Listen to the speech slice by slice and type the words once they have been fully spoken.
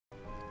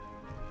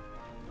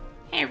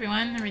Hey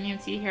everyone,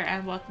 rinimt here,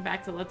 and welcome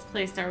back to Let's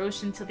Play Star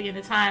Ocean till the end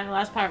of time. The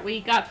last part,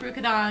 we got through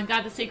Kadon,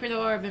 got the Sacred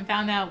Orb, and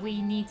found out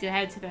we need to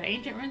head to the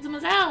Ancient Ruins of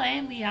Mazale,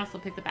 and we also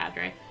picked the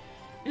Padre.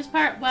 This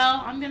part,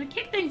 well, I'm gonna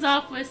kick things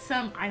off with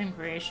some item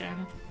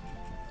creation.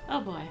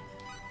 Oh boy.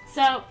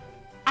 So,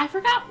 I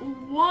forgot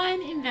one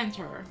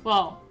inventor.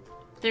 Well,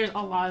 there's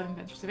a lot of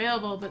inventors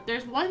available, but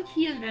there's one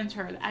key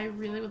inventor that I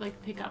really would like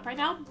to pick up right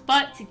now.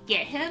 But to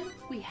get him,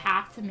 we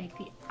have to make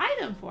the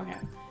item for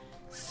him.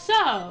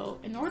 So,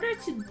 in order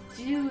to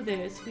do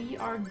this, we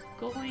are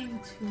going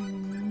to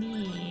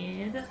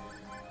need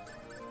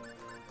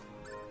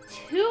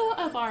two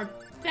of our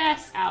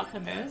best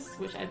alchemists,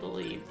 which I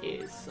believe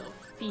is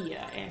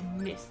Sophia and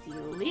Misty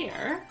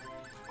Lear,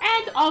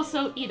 and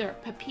also either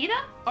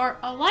Pepita or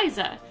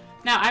Eliza.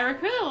 Now, I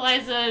recruited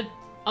Eliza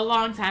a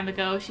long time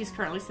ago. She's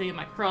currently staying in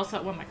my one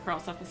of my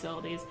Curlsut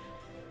facilities.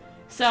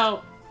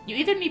 So, you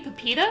either need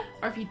Pepita,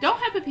 or if you don't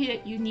have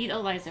Pepita, you need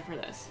Eliza for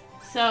this.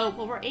 So,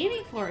 what we're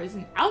aiming for is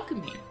an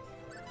alchemy.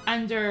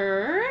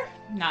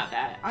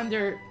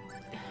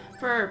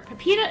 For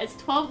Pepita, it's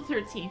 12 to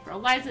 13. For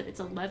Eliza, it's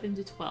 11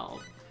 to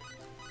 12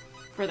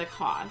 for the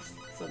cost.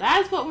 So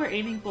that's what we're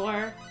aiming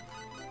for,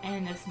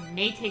 and this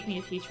may take me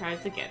a few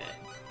tries to get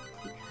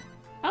it.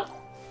 Oh,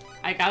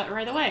 I got it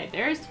right away.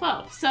 There's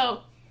 12.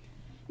 So,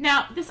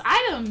 now, this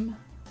item,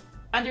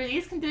 under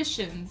these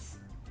conditions,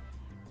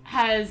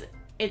 has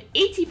an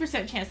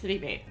 80% chance to be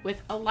made.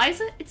 With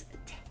Eliza, it's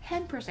a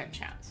 10%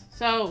 chance.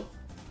 So,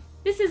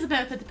 this is a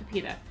benefit to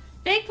Pepita.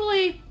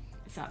 Thankfully,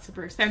 it's not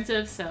super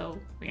expensive, so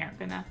we aren't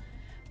gonna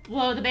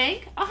blow the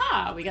bank.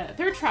 Aha! We got a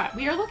third try.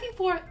 We are looking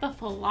for the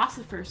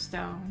Philosopher's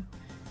Stone.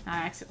 I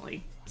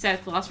accidentally said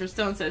Philosopher's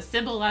Stone, says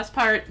symbol last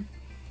part.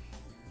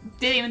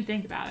 Didn't even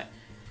think about it.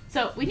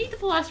 So, we need the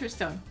Philosopher's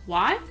Stone.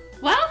 Why?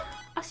 Well,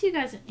 I'll see you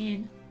guys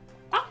in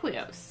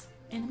Aqueous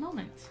in a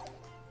moment.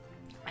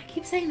 I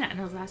keep saying that in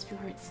those last few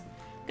words.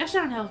 Gosh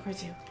darn hell for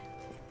you.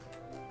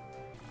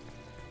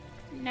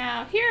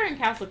 Now, here in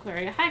Castle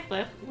Claria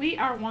Highcliff, we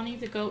are wanting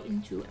to go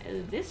into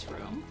this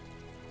room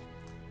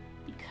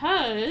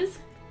because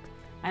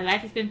my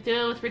life has been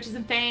filled with riches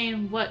and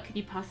fame. What could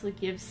you possibly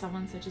give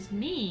someone such as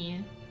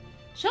me?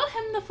 Show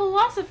him the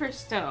Philosopher's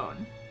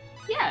Stone.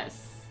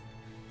 Yes.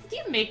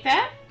 Did you make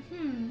that?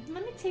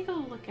 Let me take a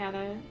look at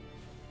it.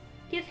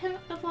 Give him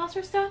the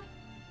Philosopher's Stone?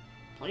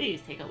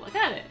 Please take a look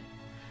at it.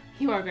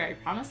 You are very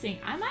promising.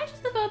 I might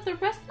just devote the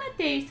rest of my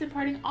days to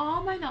imparting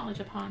all my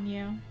knowledge upon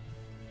you.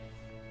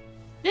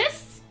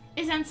 This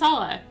is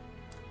Ansala.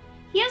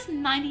 He has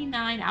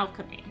 99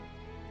 alchemy.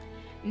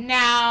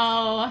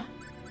 Now,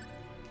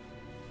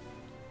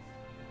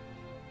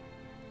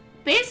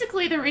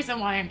 basically the reason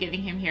why I'm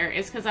getting him here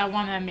is because I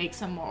want to make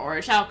some more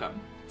orichalcum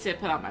to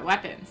put on my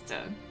weapons,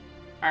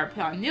 or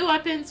put on new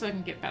weapons so I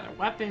can get better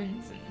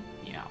weapons and,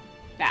 you know,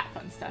 that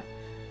fun stuff.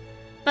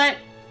 But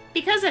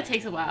because that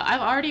takes a while,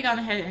 I've already gone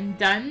ahead and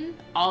done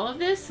all of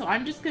this, so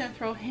I'm just going to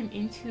throw him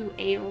into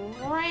a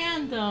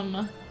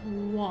random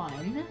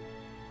one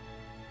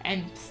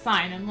and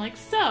sign him like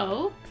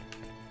so,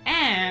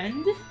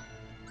 and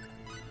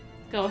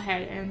go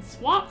ahead and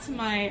swap to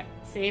my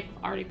save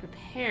already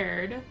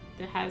prepared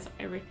that has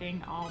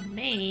everything all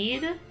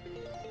made.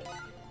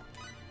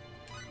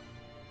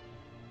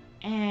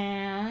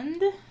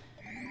 And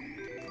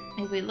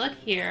if we look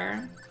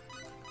here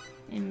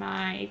in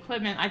my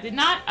equipment, I did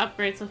not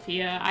upgrade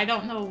Sophia. I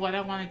don't know what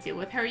I want to do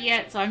with her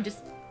yet, so I'm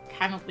just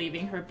kind of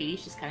leaving her be.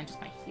 She's kind of just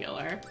my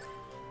healer.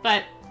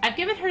 But I've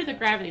given her the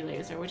gravity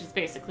laser, which is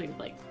basically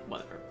like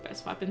one of her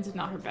best weapons, if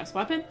not her best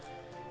weapon,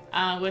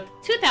 with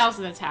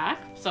 2,000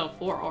 attack, so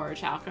 4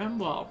 orichalcum.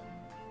 Well,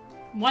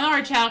 1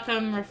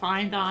 orichalcum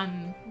refined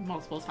on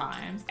multiple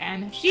times,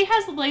 and she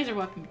has the laser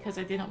weapon because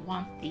I didn't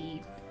want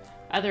the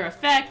other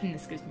effect, and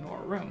this gives me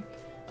more room.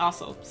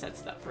 Also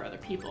sets it up for other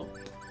people.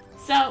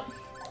 So,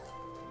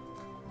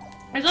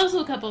 there's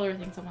also a couple other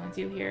things I want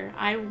to do here.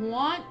 I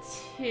want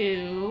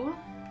to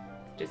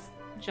just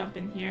jump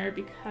in here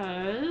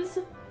because,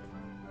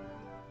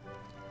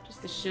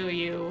 just to show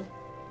you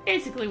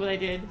basically what I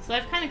did. So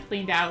I've kind of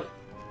cleaned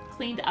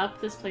up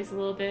this place a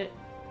little bit.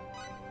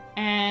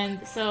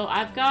 And so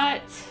I've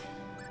got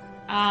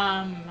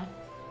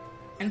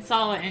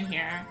Ansala in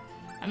here.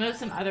 I moved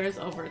some others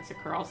over to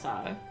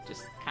Curlsut.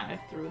 Just kind of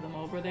threw them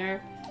over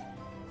there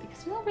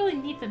because we don't really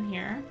need them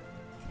here.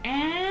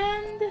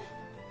 And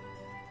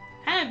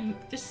kind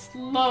of just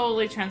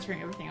slowly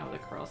transferring everything over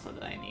to Curlsut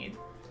that I need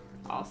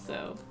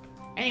also.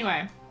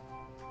 Anyway,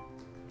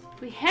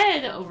 if we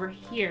head over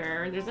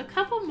here, there's a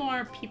couple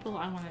more people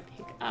I want to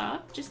pick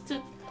up just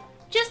to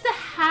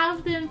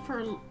have them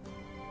for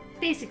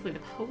basically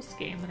the post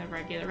game whenever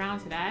I get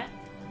around to that.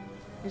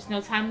 There's no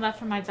time left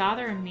for my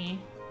daughter and me.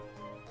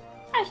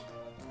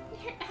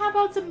 How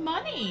about some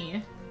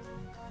money?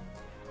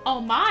 Oh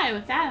my,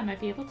 with that I might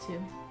be able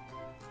to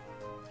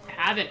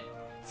have it.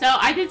 So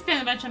I did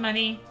spend a bunch of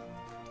money.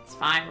 It's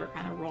fine, we're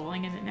kind of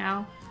rolling in it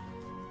now.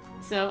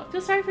 So,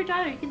 feel sorry for your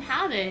daughter, you can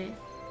have it.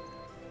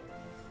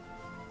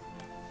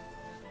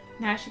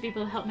 Now I should be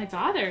able to help my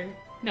daughter.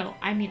 No,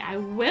 I mean I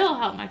will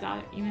help my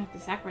daughter. Even have to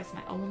sacrifice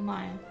my own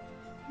life.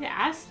 To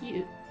ask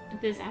you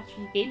this after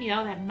you gave me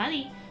all that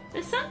money.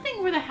 If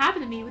something were to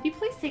happen to me, would you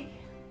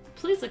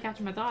please look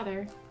after my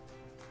daughter?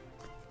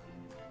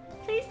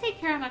 Please take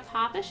care of my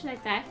papa should I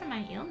die from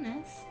my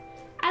illness.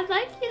 I'd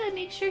like you to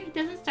make sure he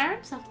doesn't starve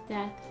himself to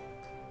death.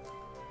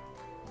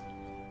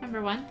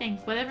 Remember one thing,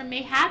 whatever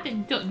may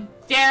happen, don't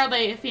dare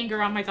lay a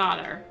finger on my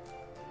daughter.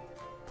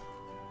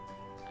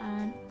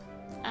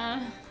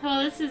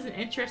 Well, this is an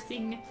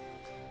interesting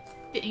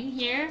thing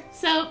here.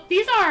 So,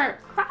 these are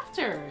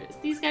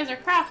crafters. These guys are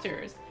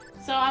crafters.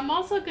 So, I'm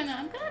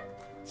gonna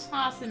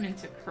toss them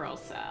into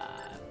Curlsa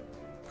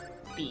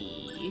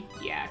B.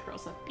 Yeah,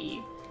 Curlsa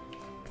B.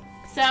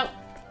 So,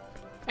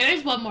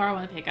 there's one more I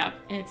want to pick up,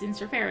 and it's in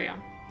Surfaria.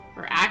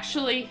 We're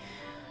actually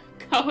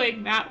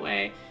going that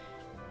way.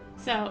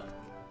 So,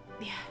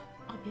 yeah,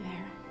 I'll be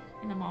there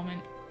in a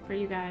moment for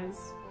you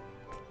guys.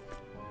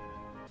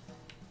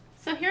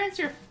 So here in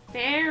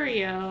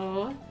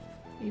Surfaria,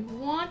 we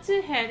want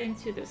to head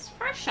into this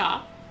first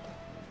shop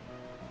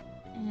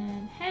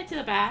and head to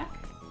the back.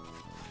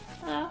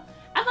 Hello.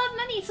 I love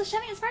money, it's so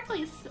shiny and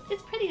sparkly.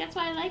 It's pretty, that's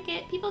why I like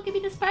it. People give me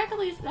the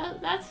sparklies,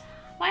 that's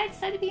why I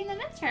decided to be an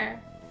inventor.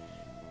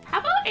 How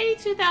about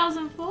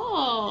 82,000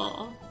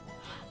 full?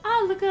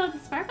 Oh, look at all the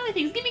sparkly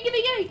things. Give me, give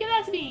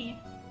that to me.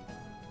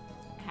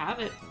 I have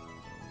it.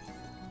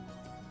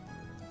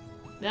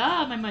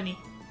 Ah, my money.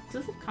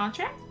 Exclusive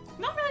contract?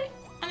 Not really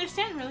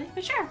understand, really,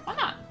 but sure, why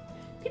not?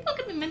 People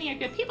give me money are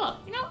good people.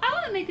 You know, I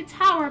want to make a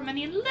tower of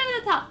money and live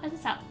at the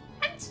top.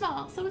 I'm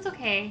small, so it's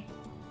okay.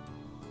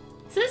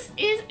 So this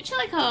is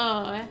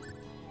Chilico.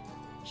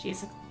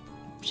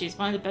 She's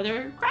one of the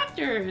better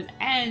crafters,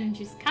 and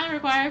she's kind of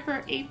required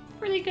for a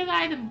pretty good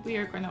item we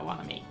are going to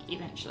want to make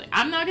eventually.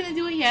 I'm not going to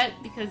do it yet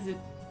because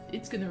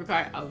it's going to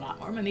require a lot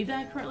more money than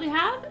I currently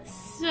have.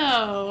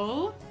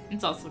 So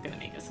it's also going to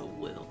make us a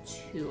little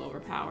too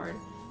overpowered.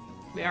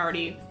 We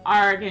already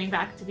are getting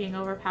back to being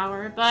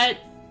overpowered, but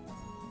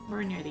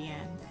we're near the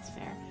end. It's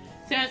fair.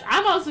 So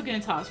I'm also going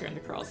to toss her into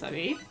Curlsa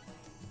B.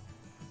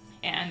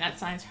 And that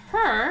signs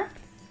her.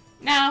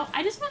 Now,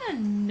 I just want to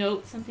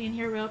note something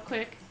here real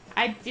quick.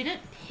 I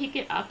didn't pick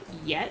it up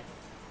yet,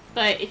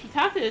 but if you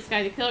talk to this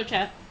guy, the killer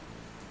chef,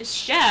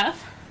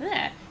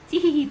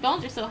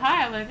 bones are so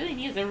high, what I really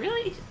need is a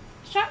really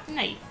sharp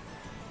knife.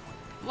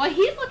 What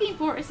he's looking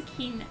for is a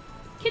keen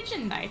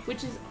kitchen knife,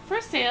 which is for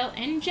sale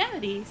in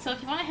Gemity. So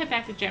if you want to head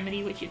back to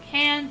Gemity, which you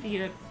can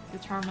via the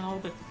terminal,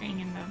 the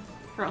thing in the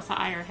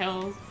Curlsa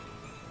Hills,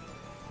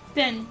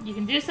 then you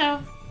can do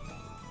so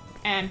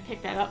and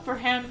pick that up for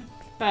him.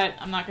 But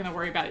I'm not going to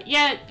worry about it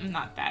yet. I'm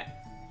not that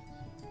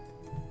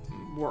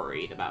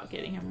worried about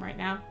getting him right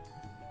now.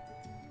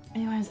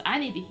 Anyways, I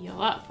need to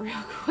heal up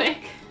real quick.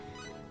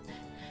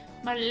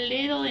 I'm a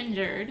little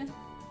injured.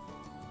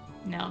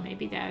 No,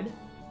 maybe dead.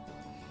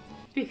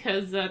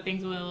 Because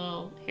things went a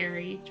little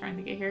hairy trying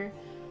to get here.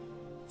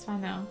 It's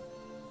fine though.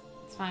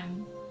 It's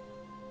fine.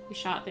 We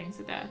shot things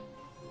to death.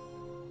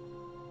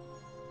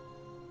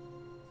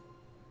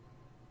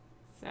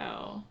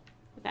 So,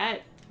 with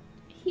that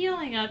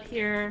healing up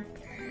here,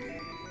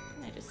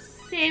 I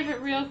just save it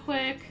real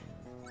quick.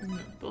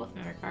 Both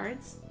memory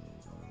cards.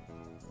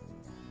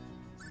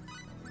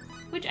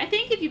 Which I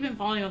think if you've been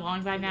following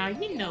along by now,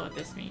 you know what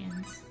this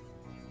means.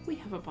 We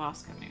have a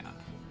boss coming up.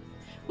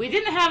 We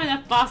didn't have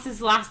enough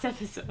bosses last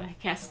episode, I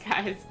guess,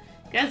 guys.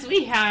 Because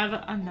we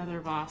have another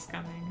boss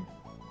coming.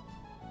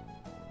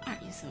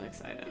 Aren't you so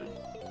excited?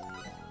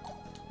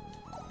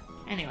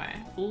 Anyway,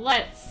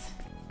 let's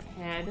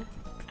head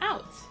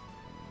out.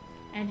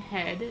 And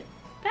head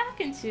back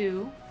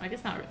into... I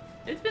guess not really.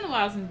 It's been a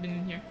while since I've been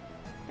in here.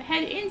 But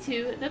head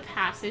into the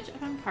Passage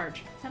of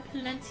Unparched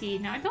Plenty.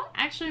 Now, I don't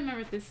actually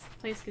remember if this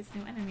place gets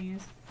new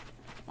enemies.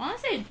 I want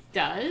to say it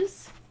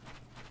does.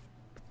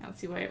 I don't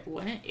see why it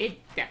wouldn't. It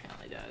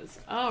definitely does.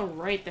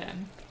 Alright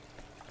then.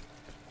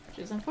 Which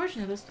is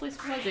unfortunate. This place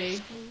was a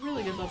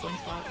really good leveling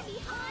spot.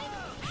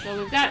 So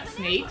we've got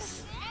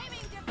snakes.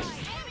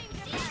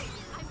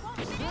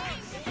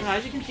 So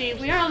as you can see,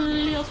 we are a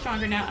little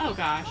stronger now. Oh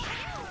gosh.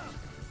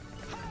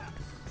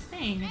 This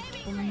thing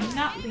will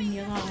not leave me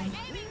alone.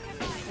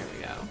 There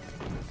we go.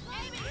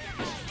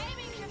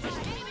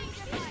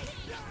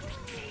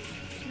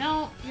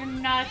 No, you're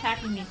not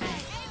attacking me,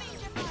 thanks.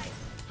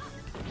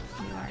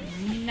 You are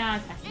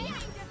not attacking me.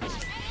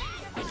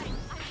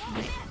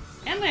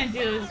 What I'm gonna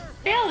do is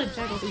fail to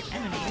juggle these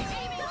enemies.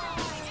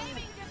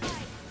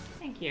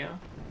 Thank you.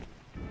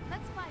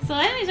 So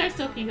enemies are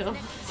still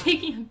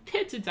taking a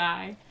bit to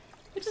die,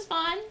 which is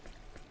fun.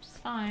 Which is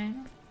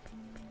fine.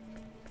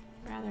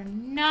 Rather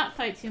not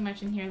fight too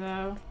much in here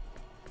though.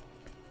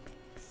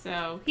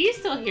 So he's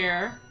still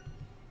here.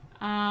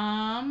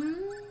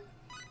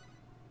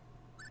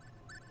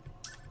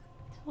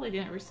 Totally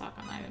didn't restock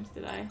on items,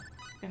 did I?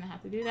 Gonna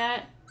have to do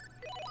that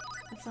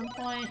at some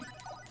point.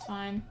 It's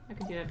fine. I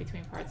can do that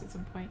between parts at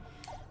some point.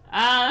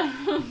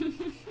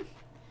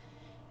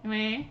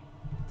 Anyway,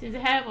 since the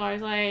head of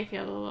large life,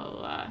 yeah, blah, blah,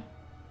 blah.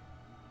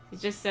 It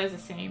just says the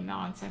same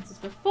nonsense as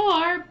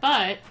before,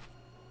 but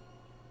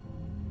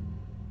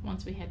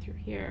once we head through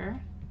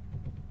here.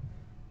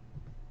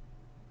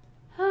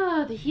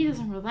 Oh, the heat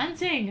isn't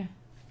relenting.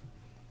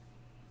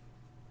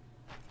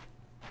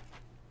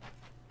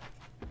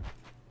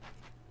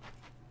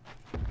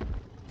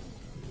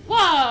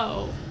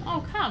 Whoa!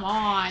 Oh, come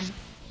on.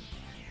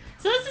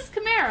 So this is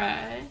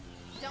Chimera.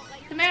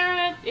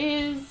 Chimera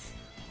is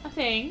a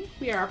thing.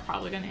 We are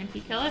probably going to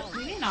MP kill it.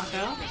 We may not,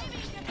 though.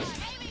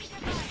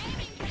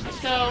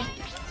 So,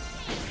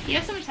 he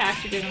has some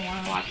attacks you're going to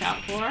want to watch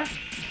out for.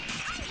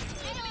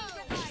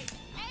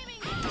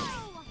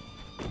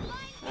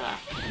 Ugh,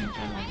 I'm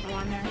trying to go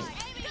on there.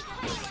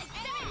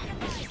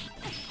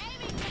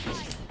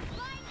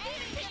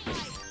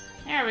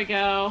 There we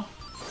go.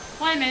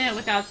 1 minute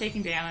without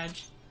taking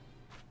damage.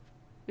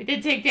 We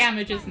did take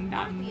damage, just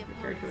not in the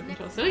character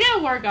control. So we got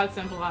a War God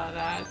symbol out of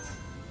that.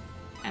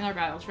 And our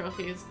battle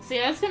trophies. So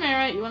yeah, that's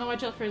Chimera. You want to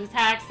watch out for his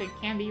attacks. They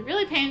can be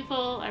really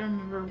painful. I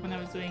remember when I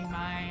was doing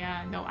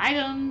my no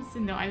items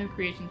and no item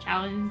creation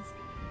challenge.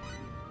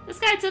 This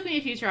guy took me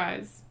a few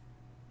tries.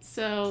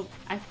 So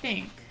I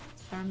think,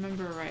 if I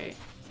remember right.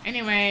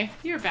 Anyway,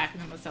 you're back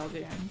in the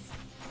Moseldians.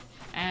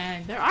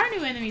 And there are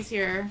new enemies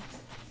here.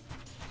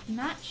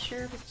 Not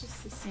sure if it's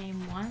just the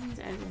same ones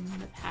as in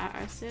the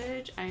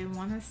passage. I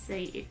want to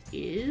say it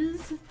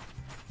is,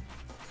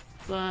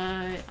 but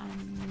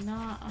I'm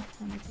not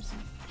 100%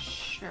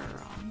 sure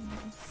on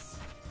this.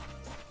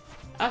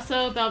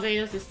 Also,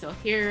 Balbados is still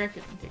here if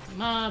you can pick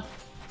him up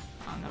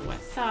on the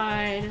west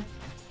side. And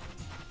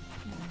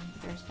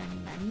they're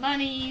spending my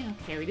money.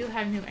 Okay, we do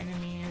have new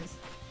enemies.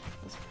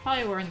 Those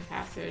probably were in the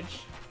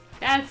passage.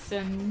 That's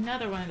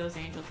another one of those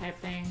angel type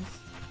things.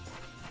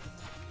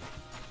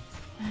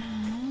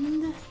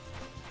 And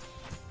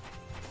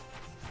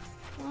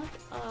let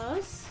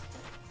us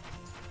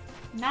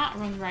not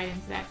run right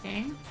into that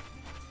thing.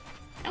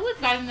 And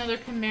we've got another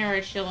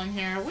Chimera chilling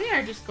here. We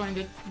are just going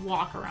to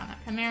walk around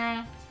that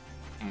Chimera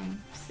and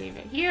save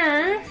it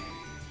here.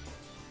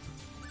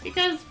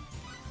 Because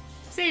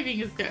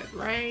saving is good,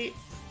 right?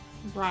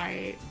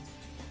 Right.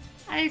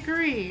 I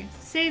agree.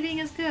 Saving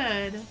is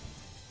good.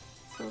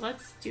 So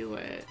let's do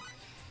it.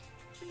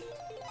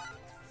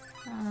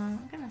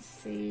 I'm gonna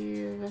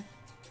save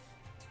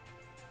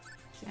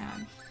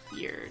down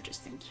here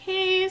just in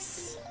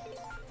case.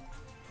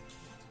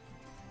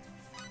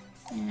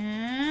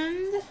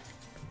 And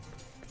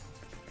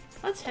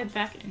let's head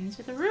back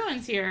into the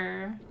ruins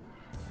here.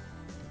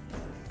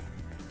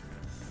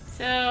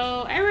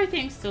 So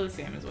everything's still the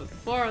same as it was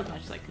before,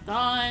 much like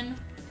Dawn.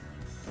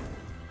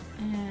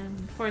 And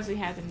of course we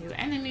have the new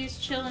enemies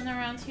chilling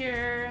around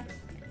here,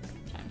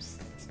 which I'm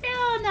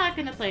still not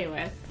gonna play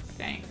with.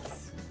 Thanks.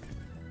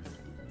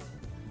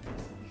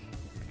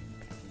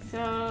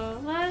 So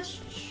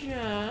let's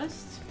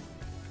just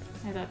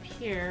head up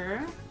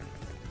here.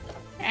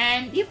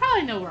 And you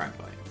probably know where I'm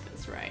going with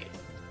this, right?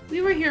 We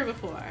were here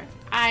before.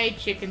 I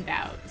chickened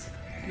out.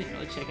 I didn't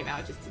really chicken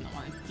out, just didn't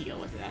want to deal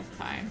with it at the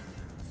time.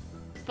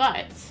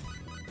 But,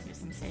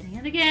 yes, I'm saving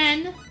it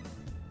again.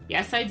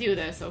 Yes, I do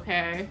this,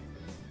 okay?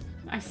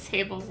 I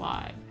save a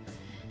lot.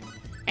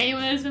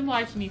 Anyone who's been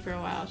watching me for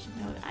a while should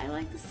know that I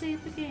like to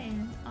save the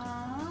game.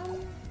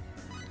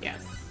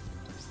 Yes.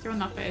 Just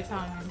thrown off by a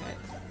time, but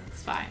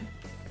it's fine.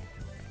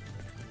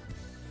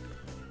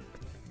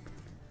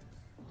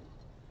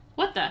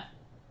 What the?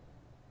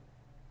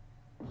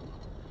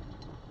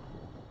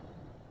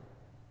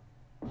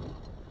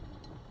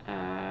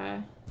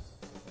 Hi.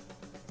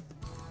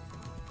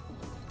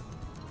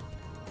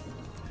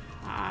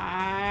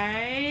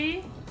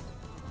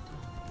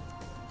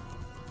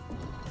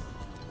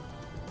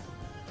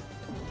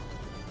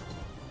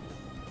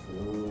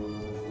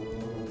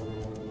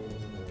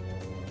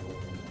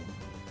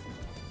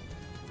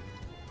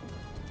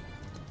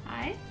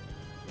 Hi.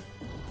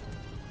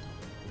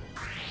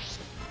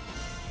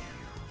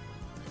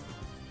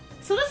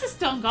 So this is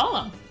Stone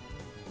Golem.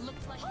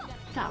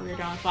 Thought we were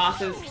done with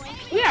bosses.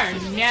 We are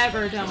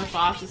never done with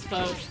bosses,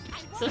 folks.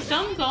 So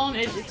Stone Golem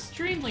is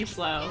extremely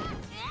slow.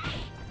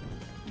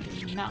 I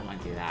do not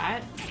want to do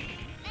that.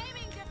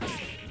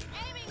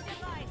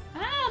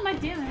 Ah, my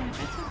damage.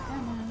 I took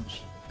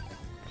damage.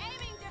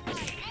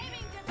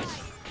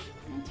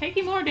 I'm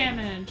taking more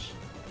damage.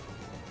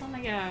 Oh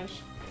my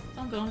gosh.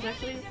 Stone Golem's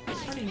actually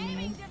hurting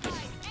me.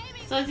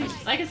 So as you,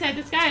 like I said,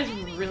 this guy is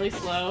really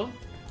slow.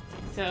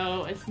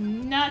 So it's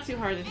not too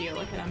hard to deal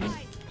with him.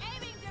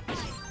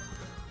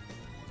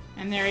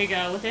 And there you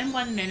go, within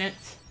 1 minute.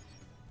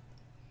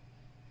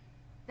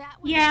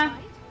 Yeah.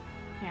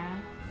 Yeah.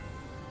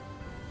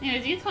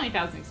 Anyways, you get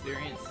 20,000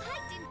 experience.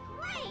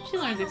 She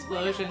learns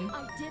Explosion.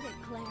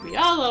 We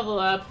all level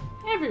up.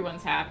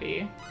 Everyone's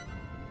happy.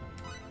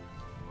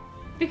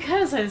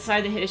 Because I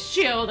decided to hit his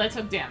shield, I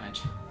took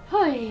damage.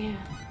 Oh yeah.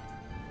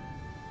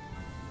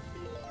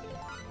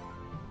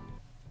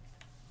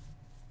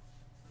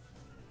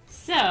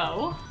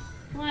 So,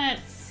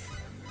 let's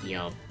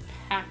heal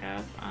back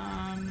up.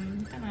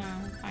 I'm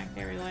gonna find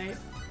Fairy Light.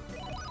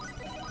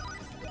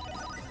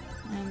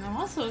 And I'm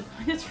also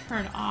going to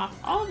turn off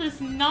all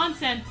this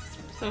nonsense,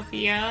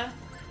 Sophia.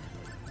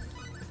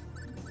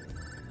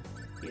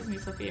 Excuse me,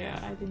 Sophia.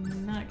 I did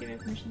not give you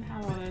permission to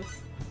have all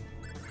this.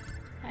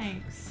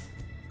 Thanks.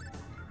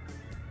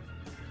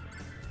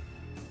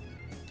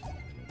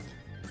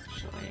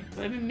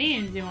 what I've been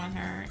meaning to do on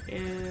her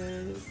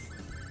is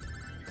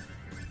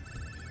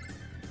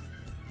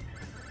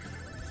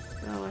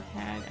go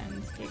ahead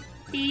and take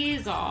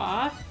these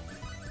off.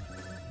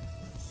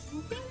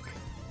 I think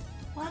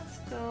let's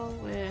go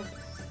with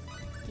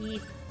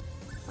deep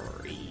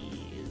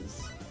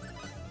freeze.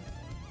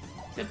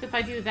 Except if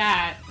I do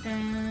that,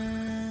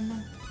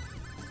 then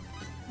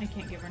I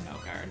can't give her no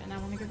guard, and I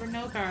want to give her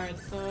no guard,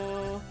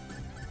 so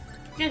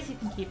I guess you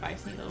can keep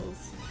Ice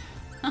Needles.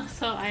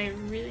 Also, I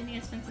really need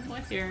to spend some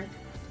points here.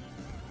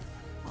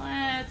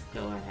 Let's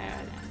go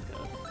ahead and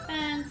go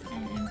defense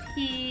and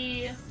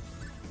MP.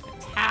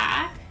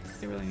 Attack,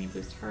 because I really need to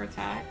boost her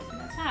attack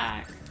and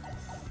attack.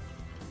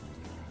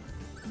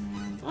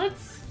 And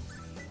let's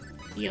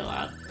heal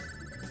up.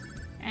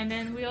 And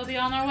then we'll be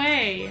on our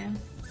way.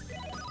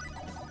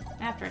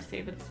 After I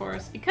save it, of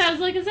course. Because,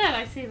 like I said,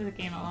 I save the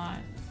game a lot.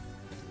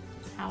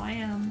 That's how I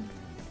am.